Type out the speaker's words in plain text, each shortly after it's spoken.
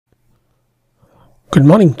Good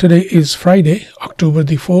morning. Today is Friday, October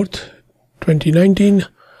the 4th, 2019.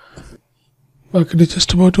 Market is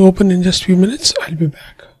just about to open in just a few minutes. I'll be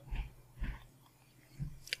back.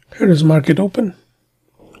 Here is market open.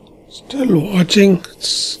 Still watching.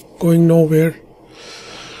 It's going nowhere.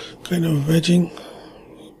 Kind of wedging.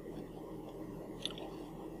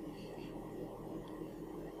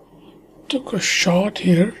 Took a shot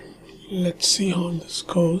here. Let's see how this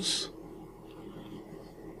goes.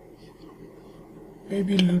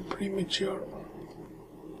 Maybe a little premature.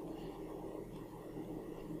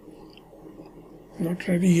 Not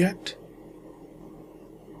ready yet.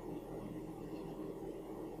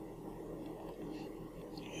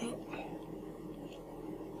 Yeah.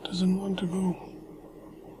 Doesn't want to go.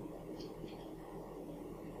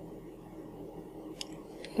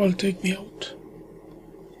 Will take me out.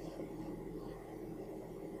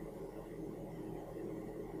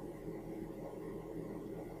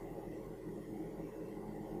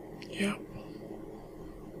 Yeah.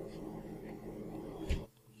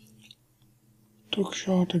 Took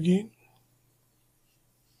shot again.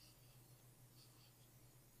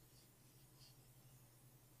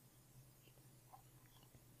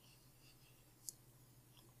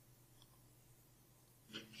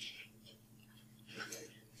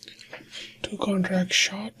 Two contract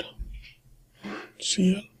shot.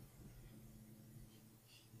 CL.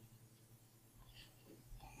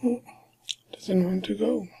 Doesn't want to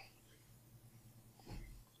go.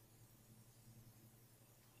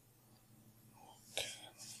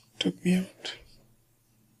 Took me out.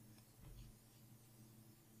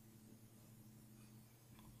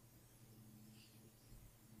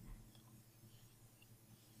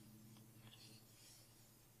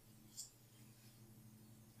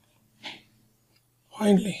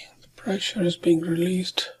 Finally, the pressure is being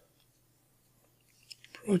released.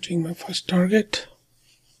 Approaching my first target.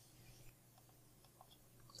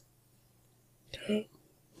 Okay,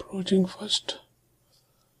 approaching first.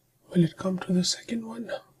 Will it come to the second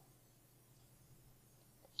one?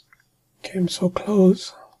 Came so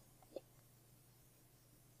close.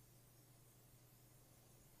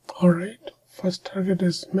 Alright, first target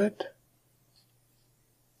is met.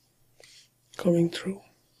 Coming through.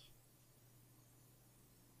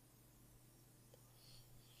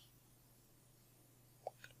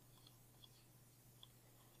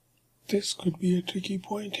 This could be a tricky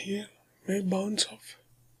point here. May bounce off.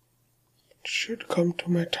 It should come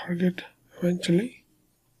to my target eventually.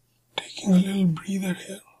 Taking a little breather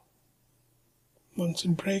here. Once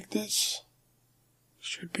it breaks this,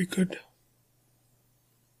 should be good.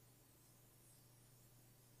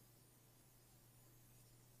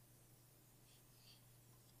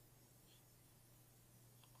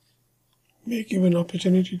 May give an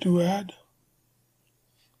opportunity to add.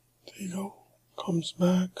 There you go. Comes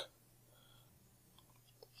back.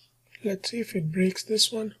 Let's see if it breaks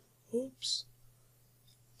this one. Oops.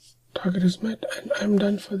 Target is met and I'm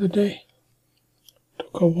done for the day.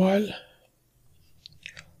 Took a while.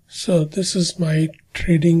 So this is my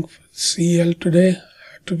trading CL today.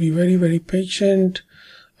 I had to be very patient.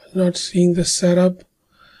 Not seeing the setup.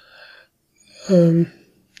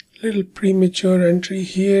 Little premature entry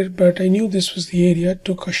here, but I knew this was the area.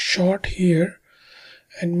 Took a short here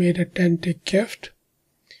and made a 10-tick gift.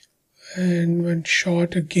 And went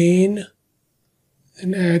short again.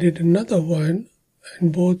 Then added another one.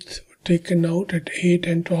 And both were taken out at 8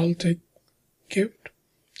 and 12-tick gift.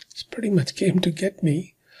 It's pretty much came to get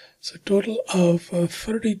me. So total of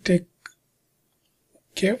 30-tick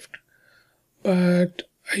gift, but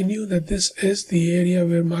I knew that this is the area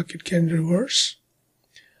where market can reverse,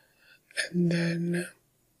 and then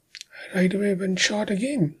right away went short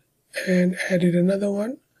again and added another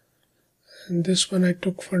one, and this one I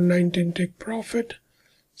took for 19-tick profit,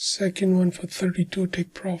 second one for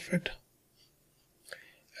 32-tick profit,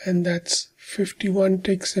 and that's 51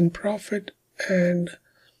 ticks in profit and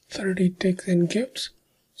 30 ticks in gifts.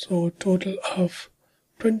 So a total of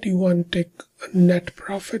 21 tick net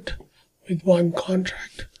profit with one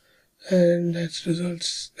contract, and that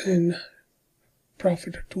results in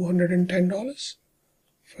profit of $210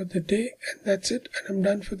 for the day, and that's it, and I'm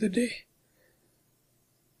done for the day.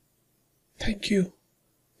 Thank you.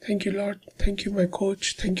 Thank you, Lord. Thank you, my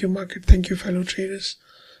coach. Thank you, market. Thank you, fellow traders.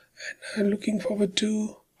 And I'm looking forward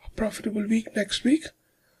to a profitable week next week.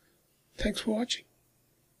 Thanks for watching.